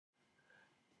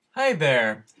Hi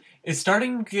there! It's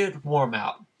starting to get warm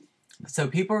out, so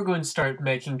people are going to start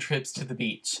making trips to the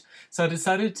beach. So I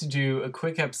decided to do a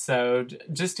quick episode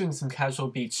just doing some casual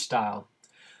beach style.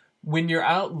 When you're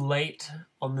out late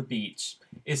on the beach,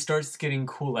 it starts getting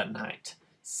cool at night.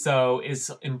 So it's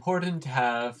important to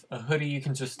have a hoodie you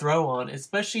can just throw on,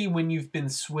 especially when you've been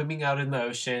swimming out in the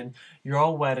ocean, you're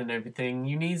all wet and everything,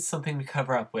 you need something to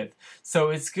cover up with. So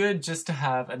it's good just to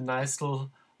have a nice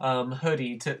little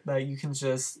hoodie that you can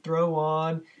just throw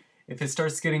on. If it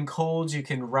starts getting cold, you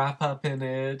can wrap up in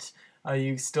it.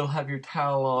 You still have your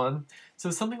towel on.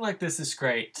 So something like this is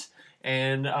great.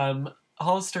 And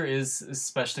Hollister is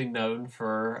especially known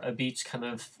for a beach kind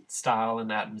of style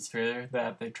and atmosphere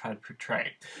that they try to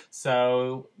portray.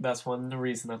 So that's one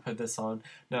reason I put this on.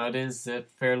 Now it is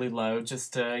fairly low,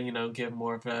 just to give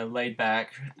more of a laid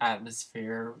back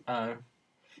atmosphere.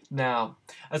 Now,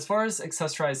 as far as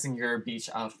accessorizing your beach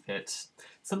outfit,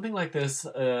 something like this,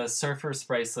 a surfer's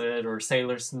bracelet or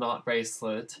sailor's knot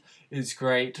bracelet, is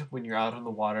great when you're out on the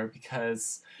water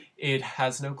because it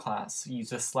has no clasp. You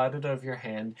just slide it over your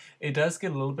hand. It does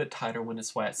get a little bit tighter when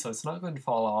it's wet, so it's not going to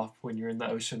fall off when you're in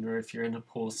the ocean or if you're in a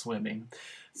pool swimming.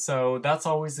 So that's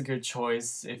always a good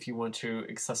choice if you want to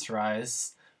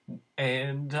accessorize.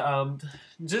 And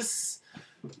just,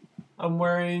 I'm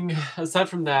wearing, aside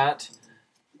from that,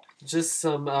 just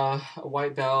some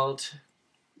white belt,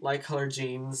 light colored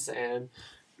jeans, and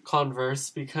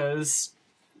Converse because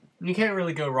you can't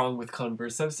really go wrong with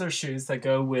Converse. Those are shoes that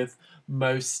go with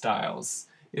most styles.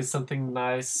 It's something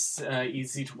nice,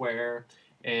 easy to wear,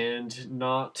 and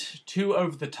not too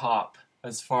over the top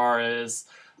as far as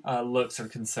looks are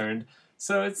concerned.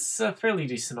 So it's a fairly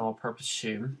decent all-purpose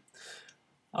shoe.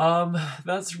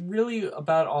 That's really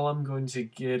about all I'm going to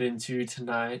get into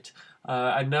tonight.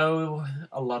 I know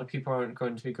a lot of people aren't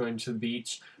going to be going to the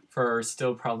beach for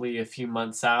still probably a few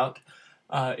months out.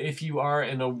 If you are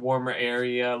in a warmer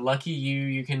area, lucky you,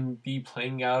 you can be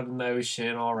playing out in the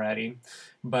ocean already.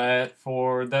 But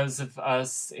for those of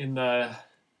us in the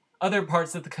other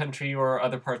parts of the country or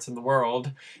other parts of the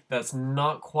world that's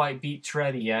not quite beach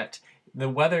ready yet, the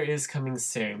weather is coming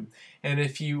soon. And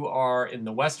if you are in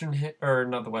the or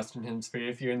not the western hemisphere,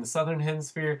 if you're in the southern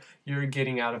hemisphere, you're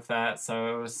getting out of that.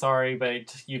 So sorry,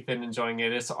 but you've been enjoying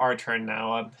it. It's our turn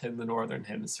now up in the northern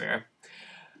hemisphere.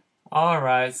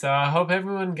 Alright, so I hope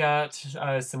everyone got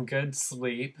some good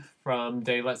sleep from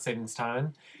daylight savings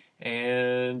time.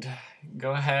 And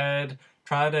go ahead,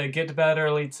 try to get to bed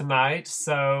early tonight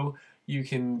so you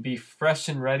can be fresh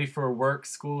and ready for work,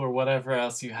 school, or whatever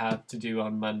else you have to do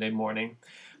on Monday morning.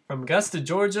 From Augusta,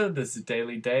 Georgia, this is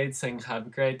Daily Dade saying have a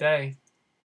great day.